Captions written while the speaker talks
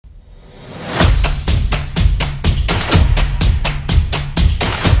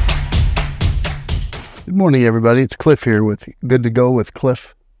Good morning, everybody. It's Cliff here with Good to Go with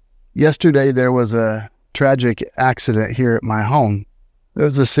Cliff. Yesterday, there was a tragic accident here at my home. There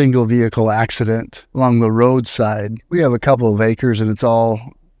was a single vehicle accident along the roadside. We have a couple of acres and it's all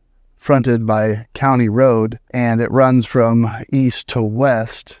fronted by county road, and it runs from east to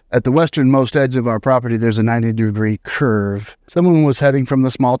west. At the westernmost edge of our property, there's a 90-degree curve. Someone was heading from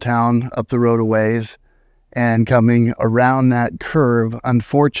the small town up the road a ways and coming around that curve.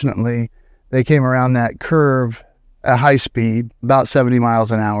 Unfortunately, they came around that curve at high speed, about 70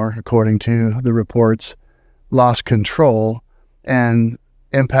 miles an hour, according to the reports, lost control and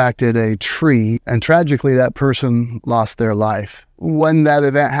impacted a tree. And tragically, that person lost their life. When that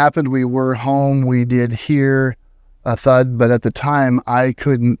event happened, we were home. We did hear a thud, but at the time, I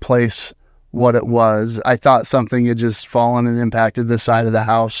couldn't place what it was. I thought something had just fallen and impacted the side of the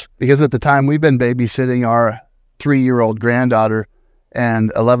house, because at the time, we've been babysitting our 3-year-old granddaughter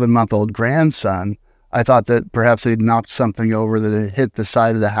and 11-month-old grandson. I thought that perhaps they'd knocked something over, that it hit the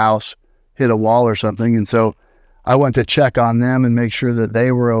side of the house, hit a wall or something. And so I went to check on them and make sure that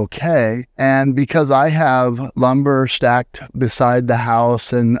they were okay. And because I have lumber stacked beside the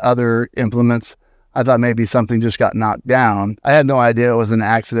house and other implements, I thought maybe something just got knocked down. I had no idea it was an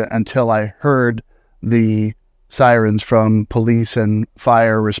accident until I heard the sirens from police and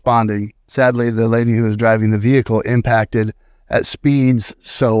fire responding. Sadly, the lady who was driving the vehicle impacted at speeds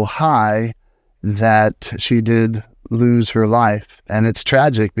so high that she did lose her life. And it's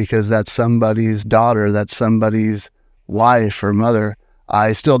tragic because that's somebody's daughter, that's somebody's wife or mother.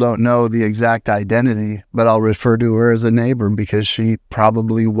 I still don't know the exact identity, but I'll refer to her as a neighbor because she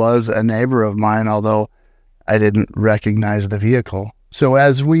probably was a neighbor of mine, although I didn't recognize the vehicle. So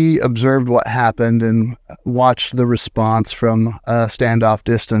as we observed what happened and watched the response from a standoff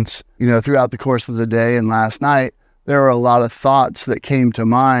distance, throughout the course of the day and last night, there were a lot of thoughts that came to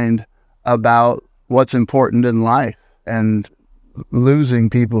mind about what's important in life and losing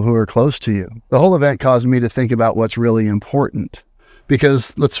people who are close to you. The whole event caused me to think about what's really important,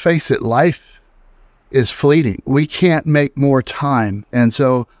 because let's face it, life is fleeting. We can't make more time. And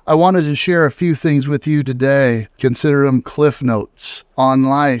so I wanted to share a few things with you today. Consider them Cliff Notes on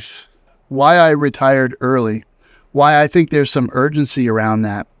life, why I retired early, why I think there's some urgency around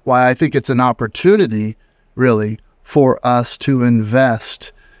that, why I think it's an opportunity, really, for us to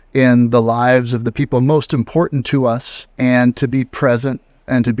invest in the lives of the people most important to us, and to be present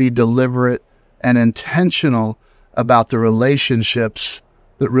and to be deliberate and intentional about the relationships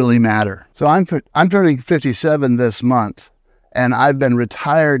that really matter. So I'm turning 57 this month, and I've been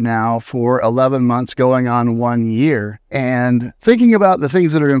retired now for 11 months, going on 1 year. And thinking about the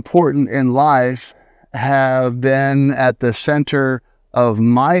things that are important in life have been at the center of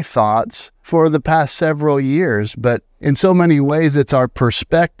my thoughts for the past several years. But in so many ways, it's our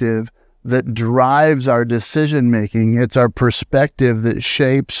perspective that drives our decision-making. It's our perspective that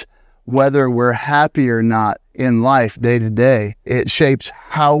shapes whether we're happy or not in life day to day. It shapes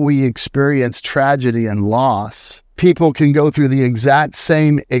how we experience tragedy and loss. People can go through the exact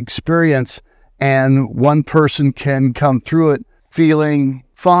same experience, and one person can come through it feeling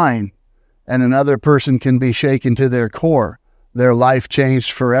fine, and another person can be shaken to their core. Their life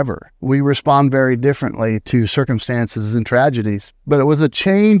changed forever. We respond very differently to circumstances and tragedies. But it was a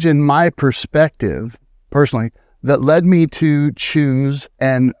change in my perspective, personally, that led me to choose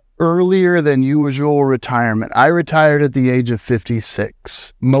an earlier than usual retirement. I retired at the age of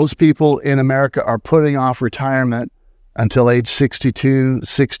 56. Most people in America are putting off retirement until age 62,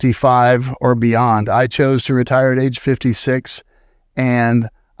 65, or beyond. I chose to retire at age 56, and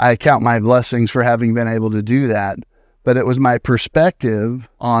I count my blessings for having been able to do that. But it was my perspective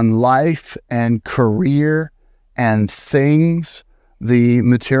on life and career and things, the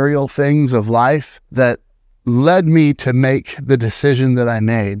material things of life, that led me to make the decision that I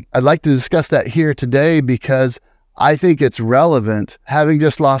made. I'd like to discuss that here today because I think it's relevant. Having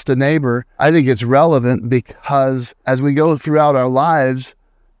just lost a neighbor, I think it's relevant because as we go throughout our lives,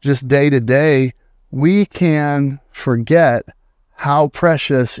 just day to day, we can forget how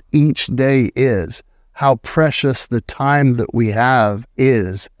precious each day is, how precious the time that we have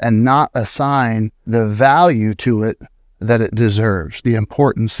is, and not assign the value to it that it deserves, the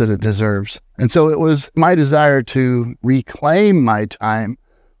importance that it deserves. And so it was my desire to reclaim my time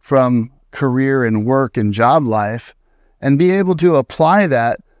from career and work and job life and be able to apply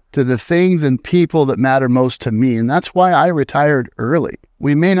that to the things and people that matter most to me. And that's why I retired early.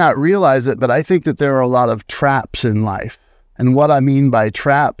 We may not realize it, but I think that there are a lot of traps in life. And what I mean by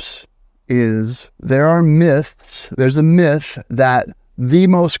traps is there are myths. There's a myth that the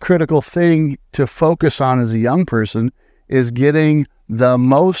most critical thing to focus on as a young person is getting the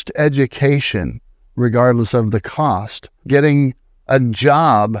most education, regardless of the cost, getting a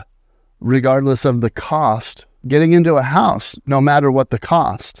job regardless of the cost, getting into a house no matter what the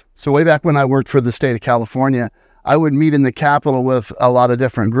cost. So way back when I worked for the state of California, I would meet in the Capitol with a lot of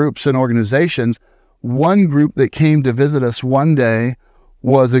different groups and organizations. One group that came to visit us one day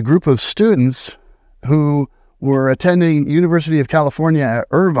was a group of students who were attending University of California at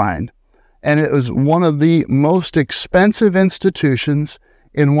Irvine. And it was one of the most expensive institutions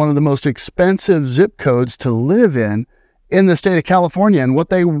in one of the most expensive zip codes to live in the state of California. And what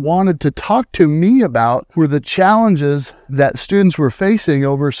they wanted to talk to me about were the challenges that students were facing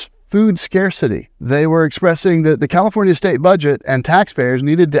over food scarcity. They were expressing that the California state budget and taxpayers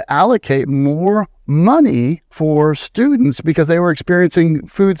needed to allocate more money for students because they were experiencing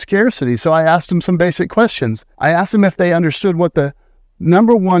food scarcity. So I asked them some basic questions. I asked them if they understood what the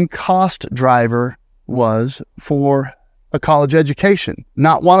number one cost driver was for a college education.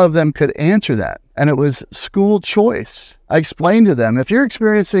 Not one of them could answer that. And it was school choice. I explained to them, if you're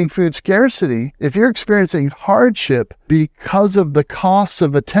experiencing food scarcity, if you're experiencing hardship because of the costs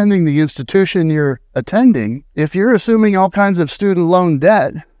of attending the institution you're attending, if you're assuming all kinds of student loan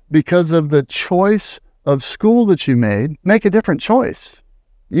debt because of the choice of school that you made, make a different choice.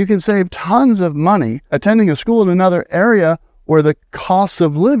 You can save tons of money attending a school in another area where the costs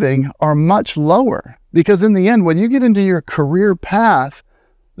of living are much lower. Because in the end, when you get into your career path,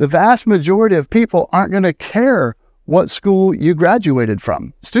 the vast majority of people aren't going to care what school you graduated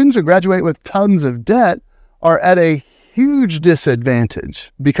from. Students who graduate with tons of debt are at a huge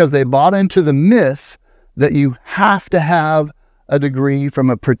disadvantage because they bought into the myth that you have to have a degree from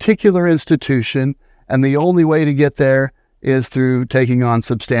a particular institution, and the only way to get there is through taking on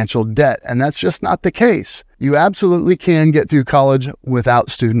substantial debt. And that's just not the case. You absolutely can get through college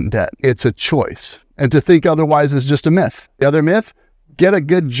without student debt. It's a choice. And to think otherwise is just a myth. The other myth, get a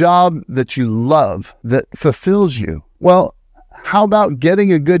good job that you love, that fulfills you. Well, how about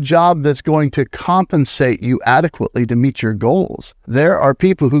getting a good job that's going to compensate you adequately to meet your goals? There are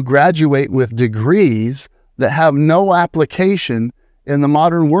people who graduate with degrees that have no application in the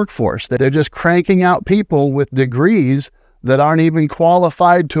modern workforce, that they're just cranking out people with degrees that aren't even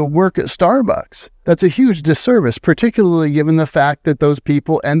qualified to work at Starbucks. That's a huge disservice, particularly given the fact that those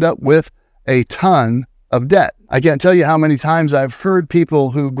people end up with a ton of debt. I can't tell you how many times I've heard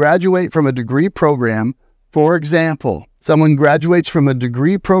people who graduate from a degree program. For example, someone graduates from a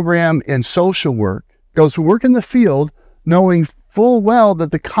degree program in social work, goes to work in the field, knowing full well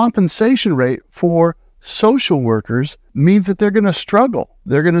that the compensation rate for social workers means that they're going to struggle.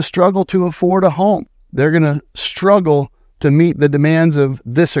 They're going to struggle to afford a home. They're going to struggle to meet the demands of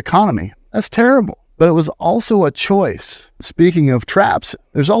this economy. That's terrible. But it was also a choice. Speaking of traps,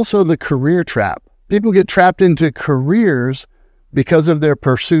 there's also the career trap. People get trapped into careers because of their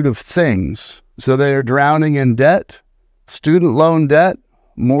pursuit of things. So they are drowning in debt, student loan debt,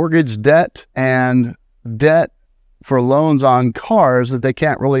 mortgage debt, and debt for loans on cars that they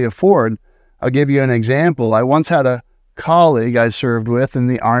can't really afford. I'll give you an example. I once had a colleague I served with in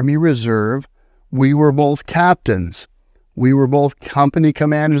the Army Reserve. We were both captains. We were both company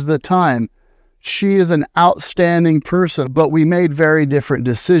commanders at the time. She is an outstanding person, but we made very different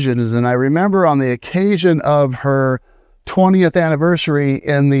decisions. And I remember on the occasion of her 20th anniversary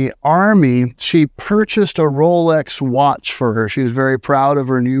in the Army, she purchased a Rolex watch for her. She was very proud of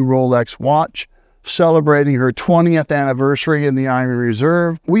her new Rolex watch, celebrating her 20th anniversary in the Army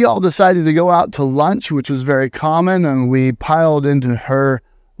Reserve. We all decided to go out to lunch, which was very common, and we piled into her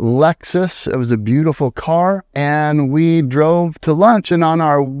Lexus. It was a beautiful car, and we drove to lunch. And on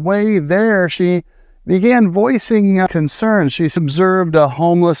our way there, she began voicing concerns. She observed a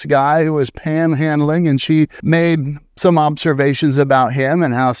homeless guy who was panhandling, and she made some observations about him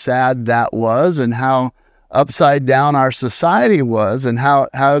and how sad that was, and how upside down our society was, and how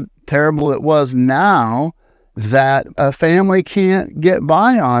terrible it was now that a family can't get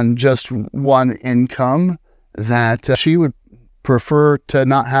by on just one income, that she would prefer to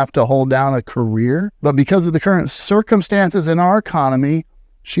not have to hold down a career. But because of the current circumstances in our economy,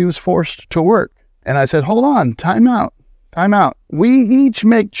 she was forced to work. And I said, hold on, time out. We each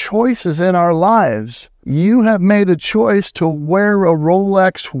make choices in our lives. You have made a choice to wear a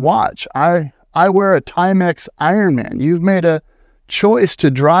Rolex watch. I wear a Timex Ironman. You've made a choice to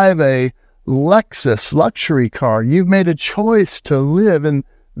drive a Lexus luxury car. You've made a choice to live in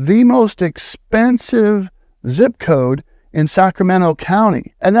the most expensive zip code in Sacramento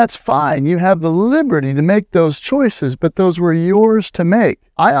County. And that's fine. You have the liberty to make those choices, but those were yours to make.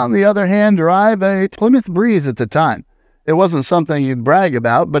 I, on the other hand, drive a Plymouth Breeze at the time. It wasn't something you'd brag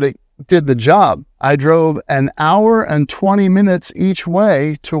about, but it did the job. I drove an hour and 20 minutes each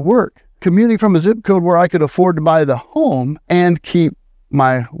way to work. commuting from a zip code where I could afford to buy the home and keep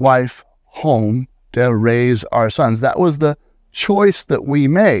my wife home to raise our sons. That was the choice that we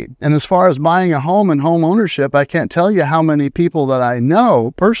made. And as far as buying a home and home ownership, I can't tell you how many people that I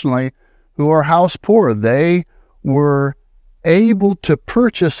know personally who are house poor. They were able to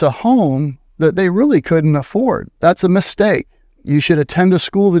purchase a home that they really couldn't afford. That's a mistake. You should attend a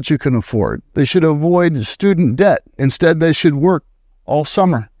school that you can afford. They should avoid student debt. Instead, they should work all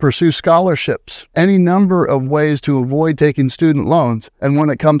summer, pursue scholarships, any number of ways to avoid taking student loans. And when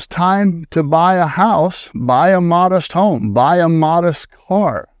it comes time to buy a house, buy a modest home, buy a modest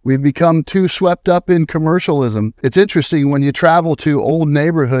car. We've become too swept up in commercialism. It's interesting when you travel to old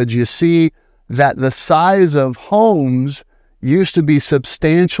neighborhoods, you see that the size of homes used to be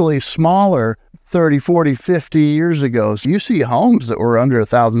substantially smaller 30, 40, 50 years ago. So you see homes that were under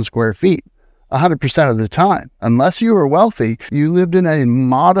 1,000 square feet 100% of the time. Unless you were wealthy, you lived in a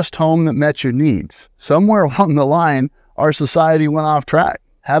modest home that met your needs. Somewhere along the line, our society went off track.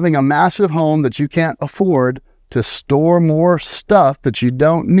 Having a massive home that you can't afford to store more stuff that you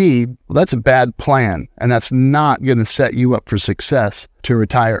don't need, well, that's a bad plan. And that's not going to set you up for success to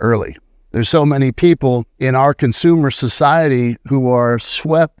retire early. There's so many people in our consumer society who are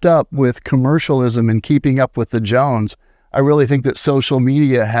swept up with commercialism and keeping up with the Jones. I really think that social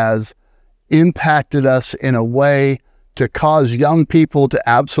media has impacted us in a way to cause young people to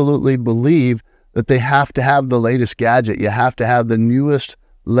absolutely believe that they have to have the latest gadget. You have to have the newest,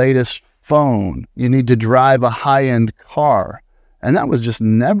 latest phone. You need to drive a high-end car. And that was just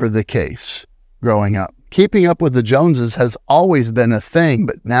never the case growing up. Keeping up with the Joneses has always been a thing,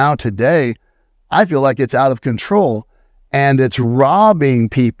 but now today, I feel like it's out of control and it's robbing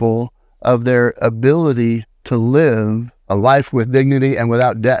people of their ability to live a life with dignity and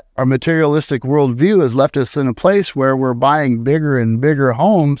without debt. Our materialistic worldview has left us in a place where we're buying bigger and bigger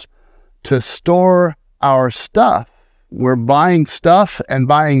homes to store our stuff. We're buying stuff and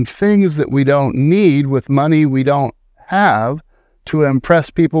buying things that we don't need with money we don't have to impress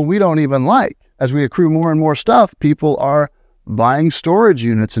people we don't even like. As we accrue more and more stuff, people are buying storage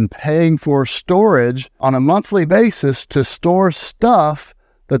units and paying for storage on a monthly basis to store stuff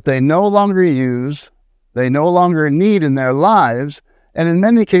that they no longer use, they no longer need in their lives, and in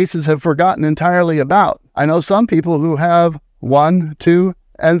many cases have forgotten entirely about. I know some people who have 1, 2,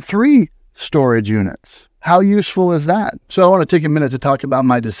 and 3 storage units. How useful is that? So I want to take a minute to talk about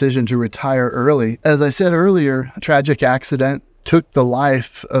my decision to retire early. As I said earlier, a tragic accident took the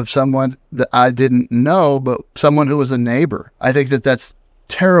life of someone that I didn't know, but someone who was a neighbor. I think that that's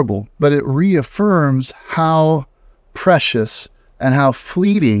terrible, but it reaffirms how precious and how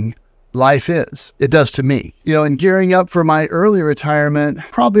fleeting life is. It does to me. You know, in gearing up for my early retirement,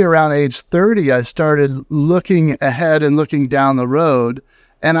 probably around age 30, I started looking ahead and looking down the road,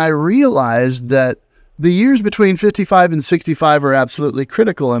 and I realized that the years between 55 and 65 are absolutely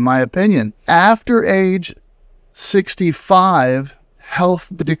critical, in my opinion. After age 65,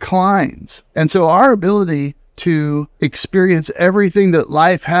 health declines. And so our ability to experience everything that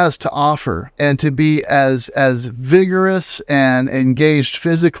life has to offer and to be as vigorous and engaged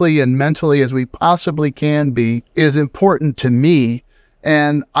physically and mentally as we possibly can be is important to me.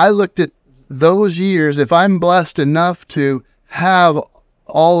 And I looked at those years. If I'm blessed enough to have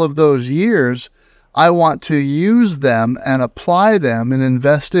all of those years, I want to use them and apply them in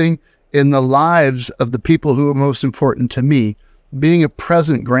investing in the lives of the people who are most important to me, being a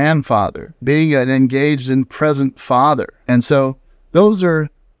present grandfather, being an engaged and present father. And so those are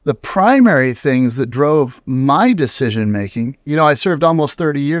the primary things that drove my decision-making. You know, I served almost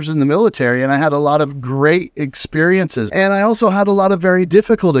 30 years in the military, and I had a lot of great experiences. And I also had a lot of very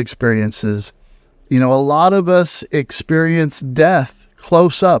difficult experiences. You know, a lot of us experience death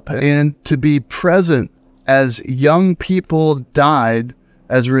close up, and to be present as young people died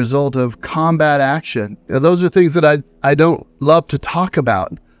as a result of combat action. You know, those are things that I don't love to talk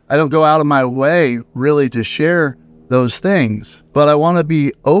about. I don't go out of my way really to share those things, but I want to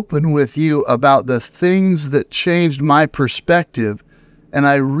be open with you about the things that changed my perspective. And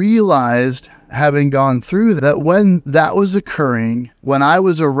I realized, having gone through that, when that was occurring, when I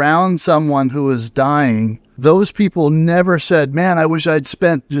was around someone who was dying, those people never said, man, I wish I'd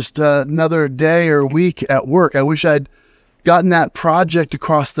spent just another day or week at work. I wish I'd gotten that project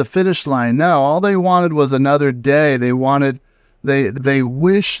across the finish line. No, all they wanted was another day. They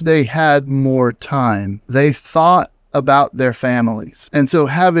wish they had more time. They thought about their families. And so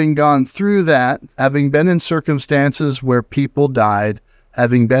having gone through that, having been in circumstances where people died,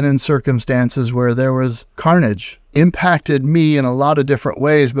 having been in circumstances where there was carnage, impacted me in a lot of different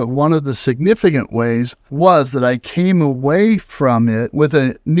ways, but one of the significant ways was that I came away from it with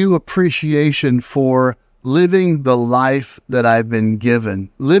a new appreciation for living the life that I've been given.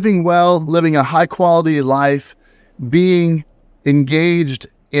 Living well, living a high quality life, being engaged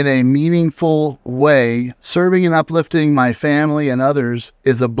in a meaningful way, serving and uplifting my family and others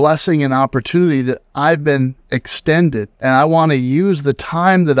is a blessing and opportunity that I've been extended. And I want to use the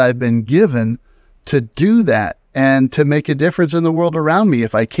time that I've been given to do that and to make a difference in the world around me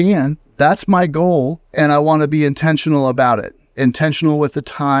if I can. That's my goal. And I want to be intentional about it, intentional with the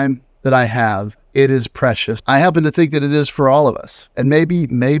time that I have. It is precious. I happen to think that it is for all of us. And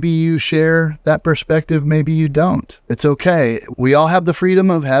maybe you share that perspective, maybe you don't. It's okay. We all have the freedom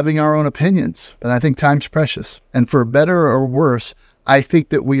of having our own opinions, but I think time's precious. And for better or worse, I think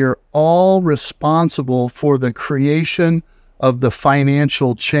that we are all responsible for the creation of the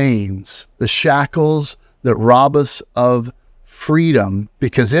financial chains, the shackles that rob us of freedom.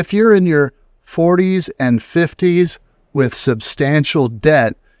 Because if you're in your 40s and 50s with substantial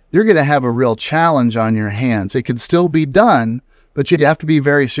debt, you're going to have a real challenge on your hands. It can still be done, but you have to be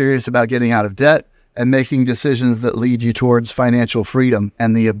very serious about getting out of debt and making decisions that lead you towards financial freedom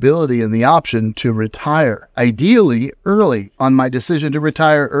and the ability and the option to retire, ideally early. On my decision to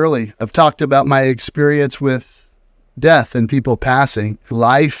retire early, I've talked about my experience with death and people passing.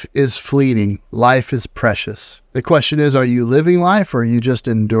 Life is fleeting. Life is precious. The question is, are you living life or are you just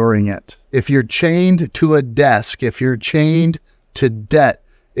enduring it? If you're chained to a desk, if you're chained to debt,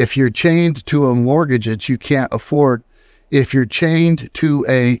 if you're chained to a mortgage that you can't afford, if you're chained to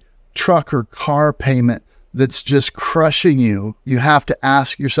a truck or car payment that's just crushing you, you have to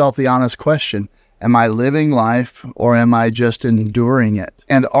ask yourself the honest question, am I living life or am I just enduring it?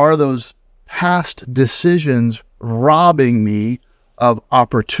 And are those past decisions robbing me of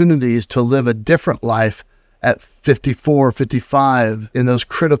opportunities to live a different life at 54, 55, in those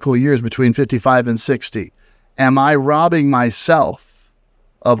critical years between 55 and 60? Am I robbing myself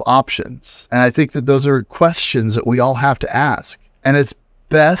of options? And I think that those are questions that we all have to ask. And it's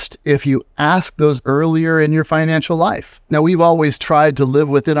best if you ask those earlier in your financial life. Now, we've always tried to live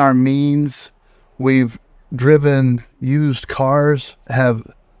within our means. We've driven used cars, have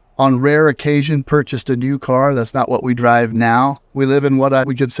on rare occasion purchased a new car. That's not what we drive now. We live in what I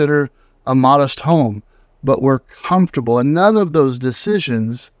would consider a modest home, but we're comfortable. And none of those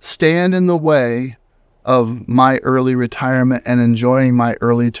decisions stand in the way of my early retirement and enjoying my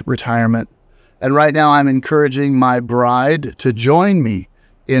early retirement. And right now I'm encouraging my bride to join me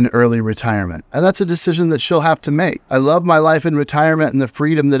in early retirement. And that's a decision that she'll have to make. I love my life in retirement and the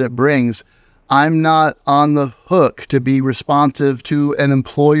freedom that it brings. I'm not on the hook to be responsive to an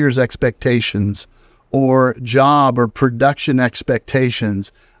employer's expectations or job or production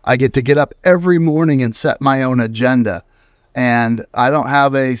expectations. I get to get up every morning and set my own agenda. And I don't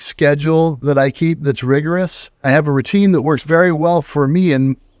have a schedule that I keep that's rigorous. I have a routine that works very well for me.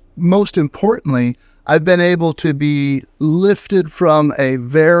 And most importantly, I've been able to be lifted from a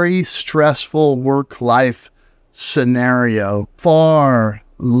very stressful work-life scenario, far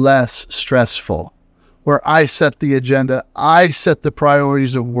less stressful, where I set the agenda, I set the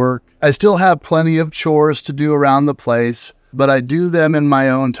priorities of work. I still have plenty of chores to do around the place, but I do them in my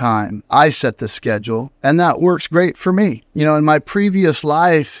own time. I set the schedule, and that works great for me. You know, in my previous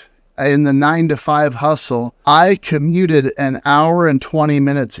life, in the 9-to-5 hustle, I commuted an hour and 20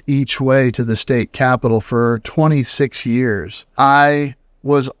 minutes each way to the state capitol for 26 years. I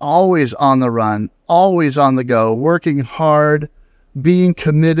was always on the run, always on the go, working hard, being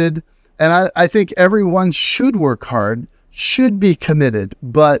committed. And I think everyone should work hard, should be committed,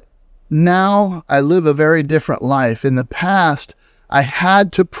 but now I live a very different life. In the past, I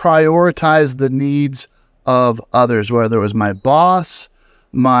had to prioritize the needs of others, whether it was my boss,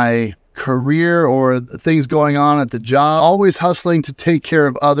 my career, or things going on at the job, always hustling to take care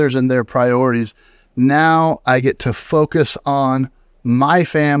of others and their priorities. Now I get to focus on my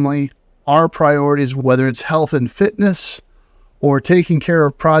family, our priorities, whether it's health and fitness or taking care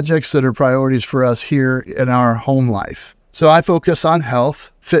of projects that are priorities for us here in our home life. So I focus on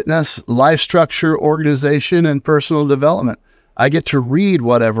health, fitness, life structure, organization, and personal development. I get to read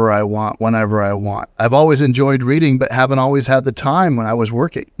whatever I want, whenever I want. I've always enjoyed reading, but haven't always had the time when I was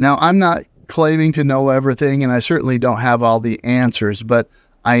working. Now, I'm not claiming to know everything, and I certainly don't have all the answers, but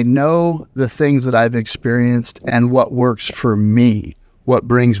I know the things that I've experienced and what works for me, what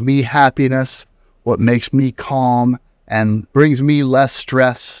brings me happiness, what makes me calm, and brings me less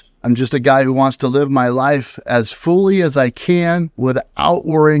stress. I'm just a guy who wants to live my life as fully as I can without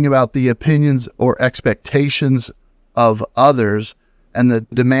worrying about the opinions or expectations of others, and the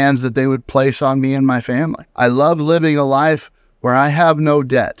demands that they would place on me and my family. I love living a life where I have no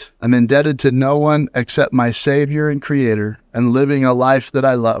debt. I'm indebted to no one except my Savior and Creator, and living a life that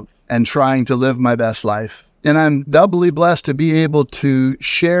I love and trying to live my best life. And I'm doubly blessed to be able to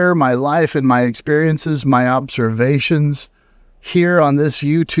share my life and my experiences, my observations here on this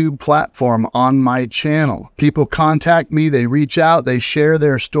YouTube platform on my channel. People contact me, they reach out, they share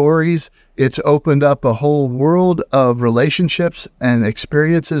their stories. It's opened up a whole world of relationships and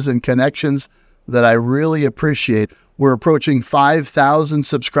experiences and connections that I really appreciate. We're approaching 5,000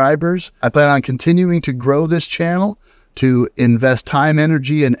 subscribers. I plan on continuing to grow this channel, to invest time,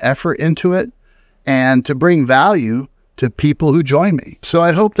 energy, and effort into it, and to bring value to people who join me. So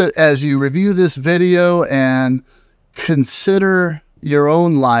I hope that as you review this video and consider your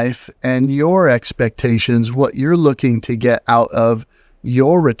own life and your expectations, what you're looking to get out of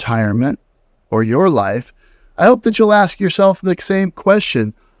your retirement or your life, I hope that you'll ask yourself the same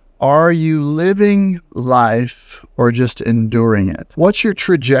question. Are you living life or just enduring it? What's your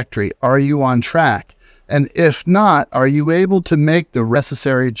trajectory? Are you on track? And if not, are you able to make the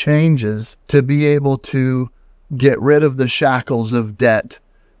necessary changes to be able to get rid of the shackles of debt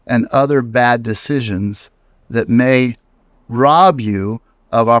and other bad decisions that may rob you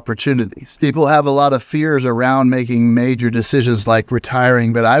of opportunities? People have a lot of fears around making major decisions like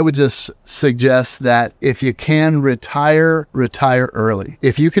retiring, but I would just suggest that if you can retire, retire early.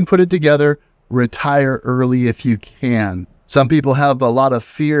 If you can put it together, retire early if you can. Some people have a lot of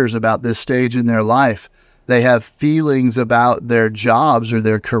fears about this stage in their life. They have feelings about their jobs or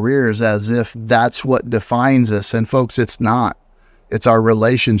their careers as if that's what defines us. And folks, it's not. It's our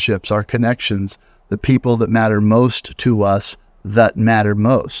relationships, our connections, the people that matter most to us that matter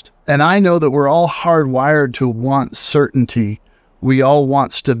most. And I know that we're all hardwired to want certainty. We all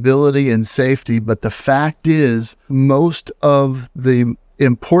want stability and safety, but the fact is, most of the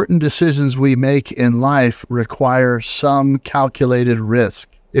important decisions we make in life require some calculated risk.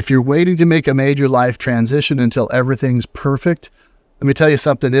 If you're waiting to make a major life transition until everything's perfect, let me tell you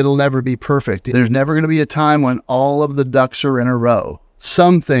something, it'll never be perfect. There's never going to be a time when all of the ducks are in a row.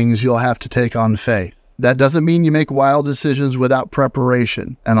 Some things you'll have to take on faith. That doesn't mean you make wild decisions without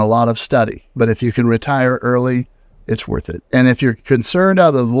preparation and a lot of study. But if you can retire early, it's worth it. And if you're concerned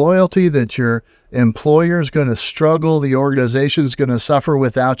out of loyalty that your employer is going to struggle, the organization is going to suffer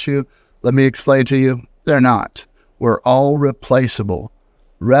without you, let me explain to you, they're not. We're all replaceable.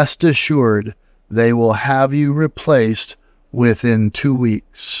 Rest assured, they will have you replaced within 2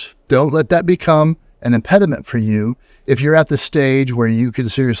 weeks. Don't let that become an impediment for you if you're at the stage where you can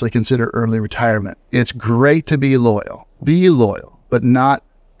seriously consider early retirement. It's great to be loyal, but not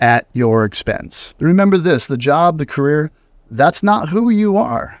at your expense. Remember this, the job, the career, that's not who you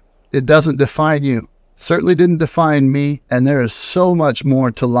are. It doesn't define you. Certainly didn't define me, and there is so much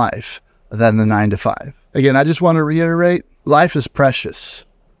more to life than the 9 to 5. Again, I just want to reiterate, life is precious.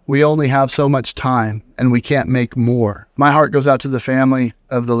 We only have so much time, and we can't make more. My heart goes out to the family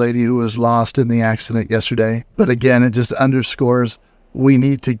of the lady who was lost in the accident yesterday. But again, it just underscores we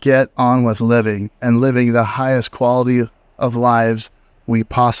need to get on with living and living the highest quality of lives we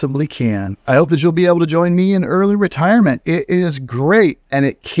possibly can. I hope that you'll be able to join me in early retirement. It is great, and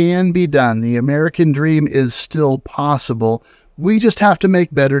it can be done. The American dream is still possible. We just have to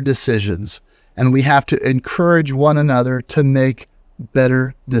make better decisions, and we have to encourage one another to make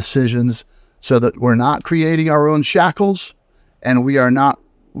better decisions so that we're not creating our own shackles and we are not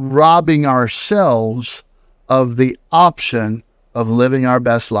robbing ourselves of the option of living our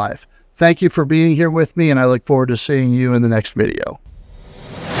best life. Thank you for being here with me, and I look forward to seeing you in the next video.